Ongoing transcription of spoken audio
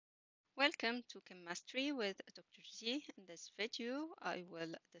Welcome to Chemistry with Dr. Z. In this video, I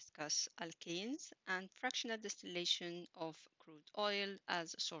will discuss alkanes and fractional distillation of crude oil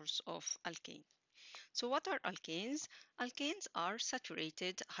as a source of alkane. So what are alkanes? Alkanes are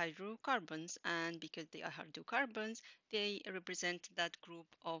saturated hydrocarbons, and because they are hydrocarbons, they represent that group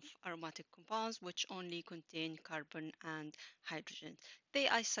of aromatic compounds which only contain carbon and hydrogen. They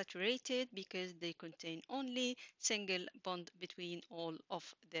are saturated because they contain only single bond between all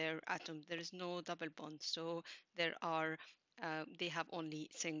of their atoms. There is no double bond, so they have only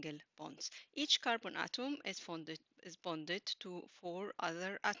single bonds. Each carbon atom is bonded to four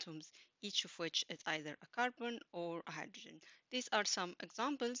other atoms, each of which is either a carbon or a hydrogen. These are some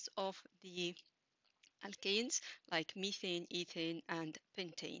examples of the alkanes like methane, ethane, and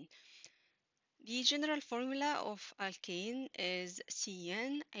pentane. The general formula of alkane is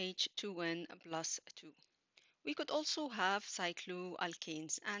CnH2n plus 2. We could also have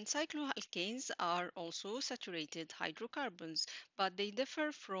cycloalkanes, and cycloalkanes are also saturated hydrocarbons, but they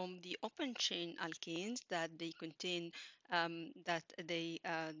differ from the open chain alkanes that they contain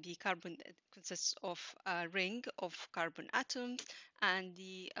the carbon consists of a ring of carbon atoms, and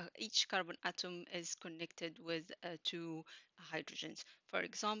each carbon atom is connected with two hydrogens. For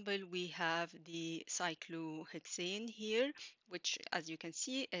example, we have the cyclohexane here, which, as you can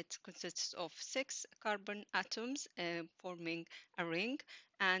see, it consists of six carbon atoms forming a ring,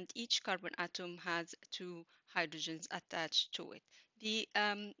 and each carbon atom has two hydrogens attached to it. The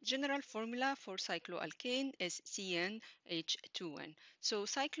general formula for cycloalkane is CnH2n. So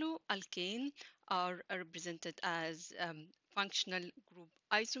cycloalkane are represented as functional group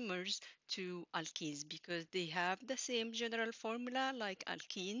isomers to alkenes because they have the same general formula like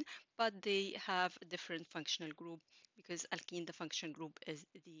alkene, but they have a different functional group because alkene, the function group, is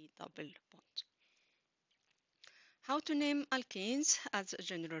the double bond. How to name alkanes as a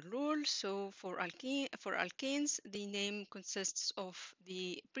general rule. So for alkanes, the name consists of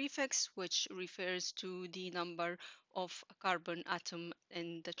the prefix, which refers to the number of carbon atom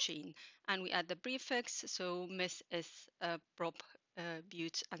in the chain. And we add the prefix, so meth, eth, prop,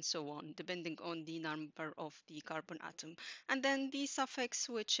 but, and so on, depending on the number of the carbon atom. And then the suffix,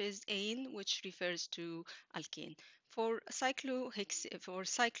 which is ane, which refers to alkane. For cycloalkanes,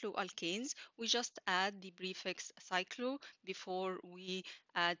 we just add the prefix cyclo before we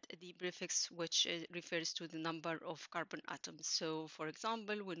add the prefix which refers to the number of carbon atoms. So, for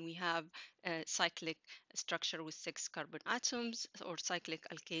example, when we have a cyclic structure with six carbon atoms or cyclic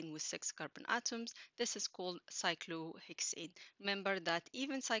alkane with six carbon atoms, this is called cyclohexane. Remember that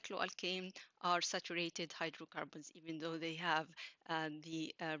even cycloalkane are saturated hydrocarbons, even though they have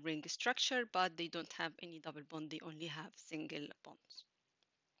the ring structure, but they don't have any double bond, they only have single bonds.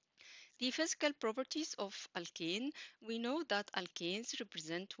 The physical properties of alkane. We know that alkanes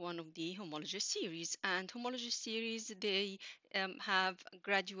represent one of the homologous series, and homologous series, they have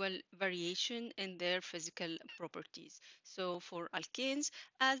gradual variation in their physical properties. So for alkanes,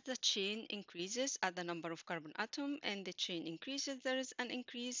 as the chain increases at the number of carbon atom and the chain increases, there is an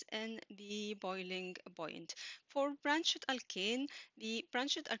increase in the boiling point. For branched alkane, the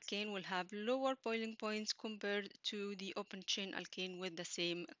branched alkane will have lower boiling points compared to the open chain alkane with the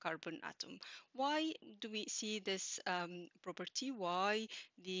same carbon atom. Why do we see this property? Why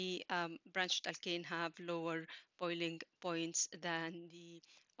the branched alkane have lower boiling points than the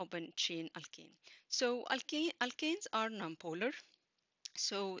open chain alkane? So alkanes are nonpolar.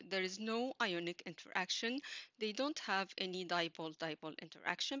 So there is no ionic interaction. They don't have any dipole-dipole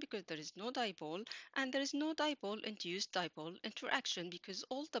interaction because there is no dipole, and there is no dipole-induced dipole interaction because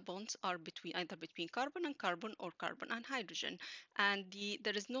all the bonds are either between carbon and carbon or carbon and hydrogen, and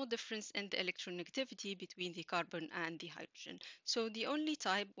there is no difference in the electronegativity between the carbon and the hydrogen. So the only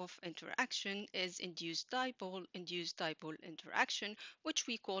type of interaction is induced dipole interaction, which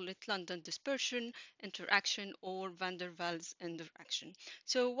we call it London dispersion interaction or van der Waals interaction.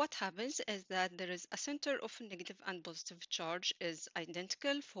 So what happens is that there is a center of negative and positive charge is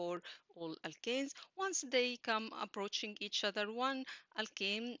identical for all alkanes. Once they come approaching each other, one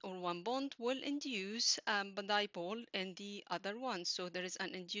alkane or one bond will induce a dipole in the other one. So there is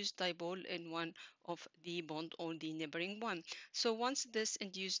an induced dipole in one of the bond or the neighboring one. So once this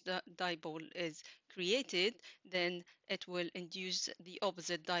induced dipole is created, then it will induce the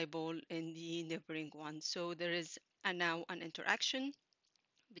opposite dipole in the neighboring one. So there is now an interaction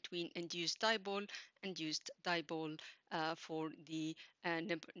between induced dipole for the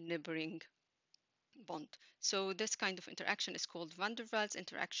neighboring bond. So this kind of interaction is called van der Waals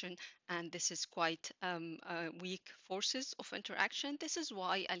interaction, and this is quite weak forces of interaction. This is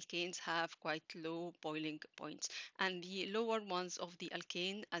why alkanes have quite low boiling points, and the lower ones of the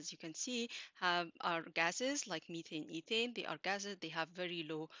alkane, as you can see, are gases like methane, ethane. They are gases. They have very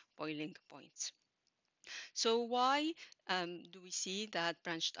low boiling points. So why do we see that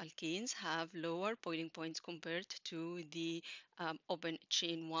branched alkanes have lower boiling points compared to the open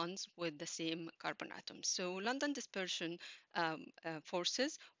chain ones with the same carbon atoms? So London dispersion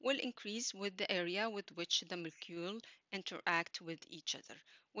forces will increase with the area with which the molecule interact with each other,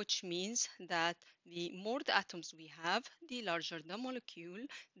 which means that the more the atoms we have, the larger the molecule,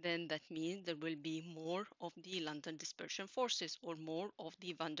 then that means there will be more of the London dispersion forces or more of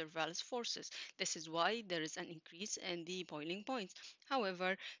the van der Waals forces. This is why there is an increase in the boiling points.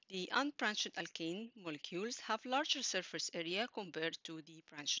 However, the unbranched alkane molecules have larger surface area compared to the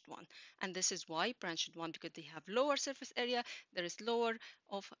branched one. And this is why branched one, because they have lower surface area, there is lower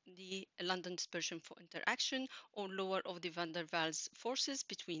of the London dispersion for interaction or lower of the van der Waals forces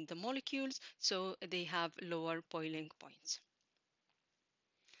between the molecules, so they have lower boiling points.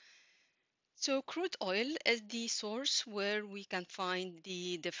 So crude oil is the source where we can find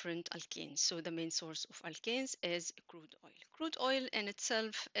the different alkanes. So the main source of alkanes is crude oil. Crude oil in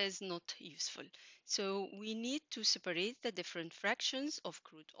itself is not useful. So we need to separate the different fractions of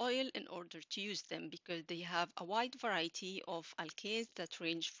crude oil in order to use them because they have a wide variety of alkanes that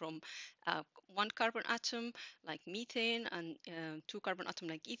range from one carbon atom like methane and two carbon atom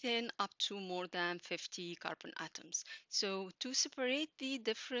like ethane up to more than 50 carbon atoms. So to separate the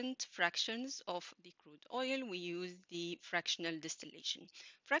different fractions of the crude oil, we use the fractional distillation.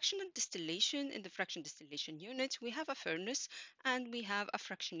 Fractional distillation, in the fractional distillation unit, we have a furnace and we have a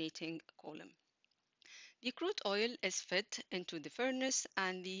fractionating column. The crude oil is fed into the furnace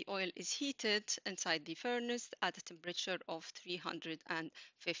and the oil is heated inside the furnace at a temperature of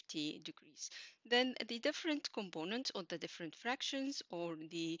 350 degrees. Then the different components or the different fractions or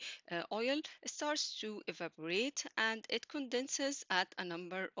the oil starts to evaporate and it condenses at a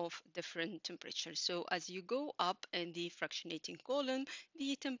number of different temperatures. So as you go up in the fractionating column,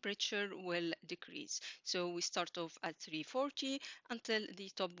 the temperature will decrease. So we start off at 340 until the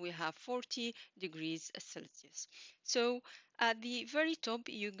top we have 40 degrees Celsius. So at the very top,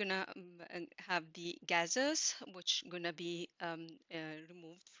 you're gonna have the gases, which gonna be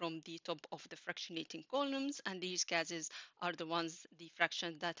removed from the top of the fractionating columns, and these gases are the ones, the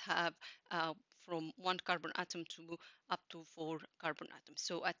fraction that have from one carbon atom to up to four carbon atoms.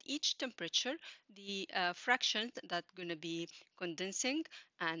 So at each temperature, the fractions that gonna be condensing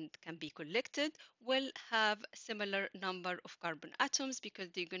and can be collected will have similar number of carbon atoms because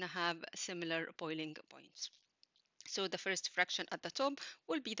they're going to have similar boiling points. So the first fraction at the top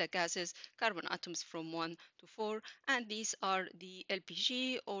will be the gases, carbon atoms from 1 to 4, and these are the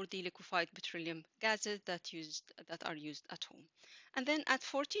LPG or the liquefied petroleum gases that are used at home. And then at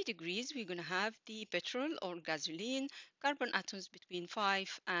 40 degrees, we're going to have the petrol or gasoline. Carbon atoms between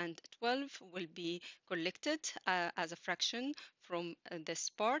 5 and 12 will be collected as a fraction from this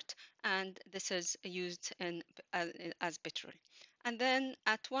part, and this is used uh, as petrol. And then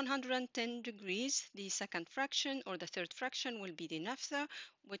at 110 degrees, the second fraction or the third fraction will be the naphtha,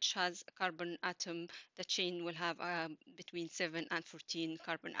 which has a carbon atom. The chain will have between 7 and 14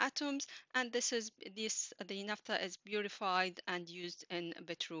 carbon atoms. And the naphtha is purified and used in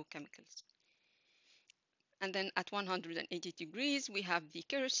petrochemicals. And then at 180 degrees, we have the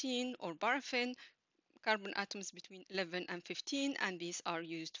kerosene or paraffin, carbon atoms between 11 and 15, and these are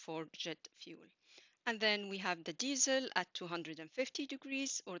used for jet fuel. And then we have the diesel at 250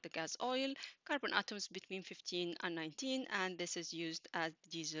 degrees or the gas oil, carbon atoms between 15 and 19, and this is used as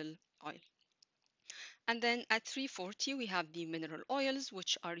diesel oil. And then at 340, we have the mineral oils,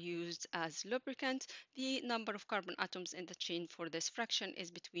 which are used as lubricant. The number of carbon atoms in the chain for this fraction is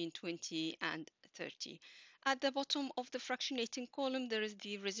between 20 and 30. At the bottom of the fractionating column, there is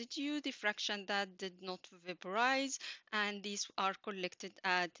the residue, the fraction that did not vaporize, and these are collected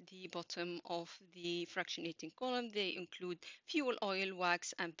at the bottom of the fractionating column. They include fuel oil,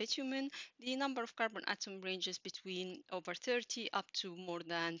 wax, and bitumen. The number of carbon atom ranges between over 30 up to more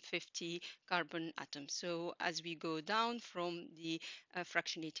than 50 carbon atoms. So as we go down from the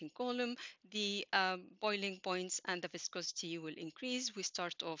fractionating column, the boiling points and the viscosity will increase. We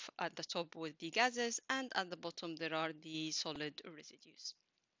start off at the top with the gases, and at the bottom there are the solid residues.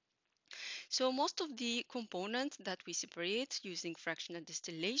 So most of the components that we separate using fractional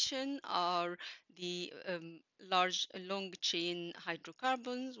distillation are the large long chain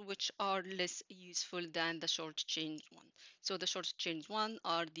hydrocarbons, which are less useful than the short chain one. So the short chain one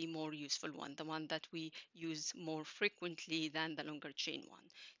are the more useful one, the one that we use more frequently than the longer chain one.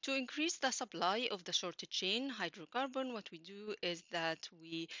 To increase the supply of the short chain hydrocarbon, what we do is that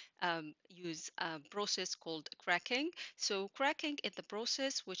we use a process called cracking. So cracking is the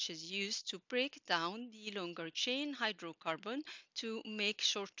process which is used to break down the longer chain hydrocarbon to make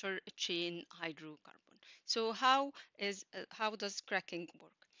shorter chain hydrocarbon. So how does cracking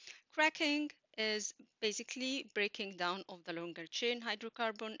work? Cracking is basically breaking down of the longer chain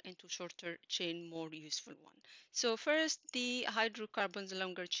hydrocarbon into shorter chain, more useful one. So first, the hydrocarbons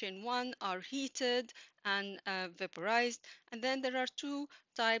longer chain one are heated and vaporized, and then there are two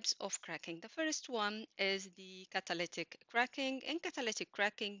types of cracking. The first one is the catalytic cracking. In catalytic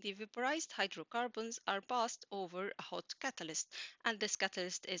cracking, the vaporized hydrocarbons are passed over a hot catalyst, and this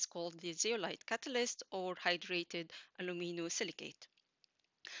catalyst is called the zeolite catalyst or hydrated aluminosilicate.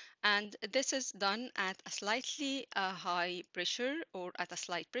 And this is done at a slightly high pressure or at a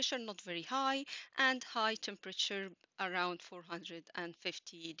slight pressure, not very high, and high temperature around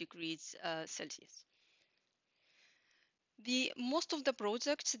 450 degrees Celsius. The most of the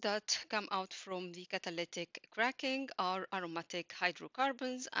products that come out from the catalytic cracking are aromatic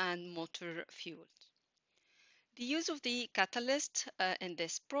hydrocarbons and motor fuels. The use of the catalyst in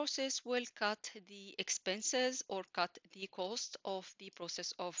this process will cut the expenses or cut the cost of the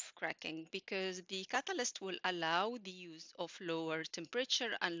process of cracking, because the catalyst will allow the use of lower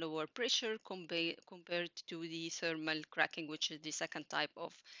temperature and lower pressure compared to the thermal cracking, which is the second type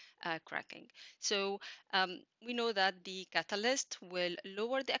of cracking. So we know that the catalyst will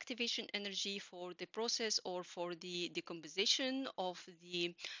lower the activation energy for the process or for the decomposition of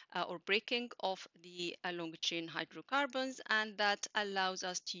the or breaking of the long chain hydrocarbons, and that allows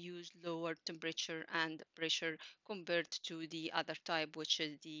us to use lower temperature and pressure compared to the other type, which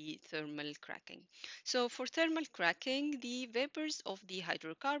is the thermal cracking. So for thermal cracking, the vapors of the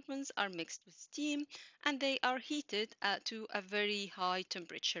hydrocarbons are mixed with steam, and they are heated to a very high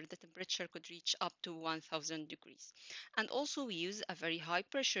temperature. The temperature could reach up to 1000 degrees. And also we use a very high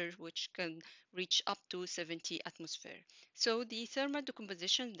pressure, which can reach up to 70 atmosphere. So the thermal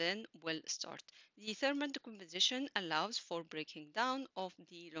decomposition then will start. The thermal decomposition allows for breaking down of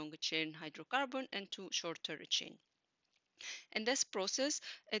the long chain hydrocarbon into shorter chain. In this process,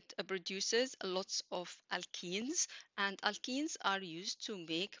 it produces lots of alkenes, and alkenes are used to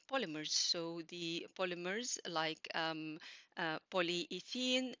make polymers. So the polymers like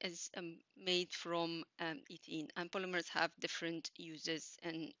polyethylene is made from ethene, and polymers have different uses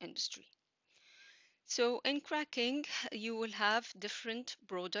in industry. So in cracking, you will have different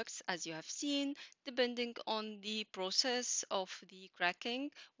products, as you have seen, depending on the process of the cracking,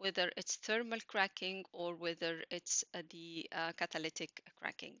 whether it's thermal cracking or whether it's the catalytic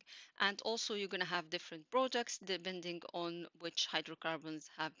cracking. And also you're going to have different products depending on which hydrocarbons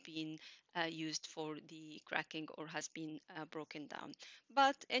have been used for the cracking or has been broken down.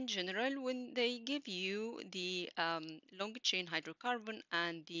 But in general, when they give you the long chain hydrocarbon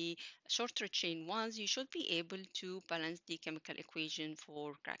and the shorter chain ones, you should be able to balance the chemical equation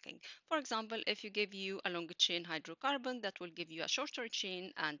for cracking. For example, if you give you a longer chain hydrocarbon that will give you a shorter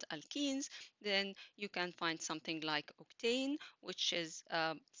chain and alkenes, then you can find something like octane, which is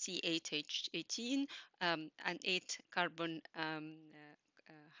C8H18, an 8 carbon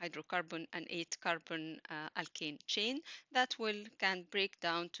hydrocarbon and 8 carbon alkane chain that will can break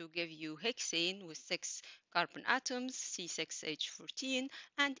down to give you hexane with 6 carbon atoms, C6H14,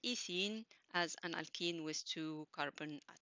 and ethene as an alkene with 2 carbon atoms.